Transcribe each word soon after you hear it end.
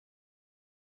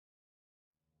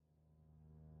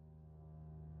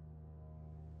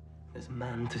There's a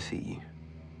man to see you.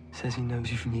 Says he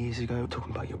knows you from years ago,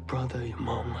 talking about your brother, your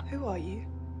mom. Who are you?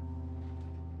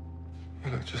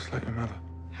 You look just like your mother.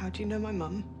 How do you know my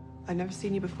mum? I've never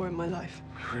seen you before in my life.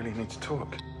 We really need to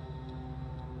talk.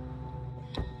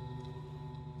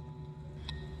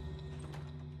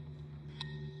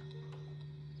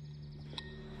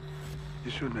 You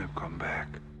shouldn't have come back.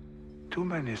 Too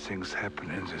many things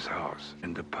happened in this house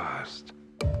in the past.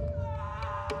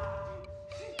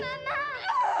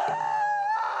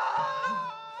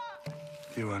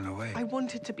 You run away. I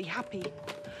wanted to be happy.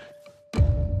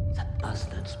 That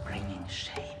bastard's bringing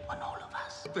shame on all of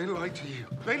us. They lied to you.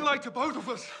 They lied to both of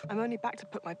us. I'm only back to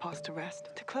put my past to rest,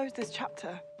 to close this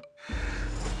chapter. You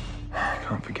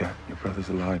can't forget, your brother's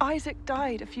alive. Isaac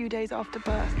died a few days after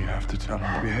birth. You have to tell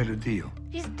him we had a deal.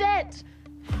 He's dead.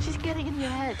 She's getting in your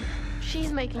head.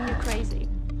 She's making you crazy.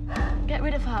 Get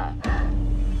rid of her.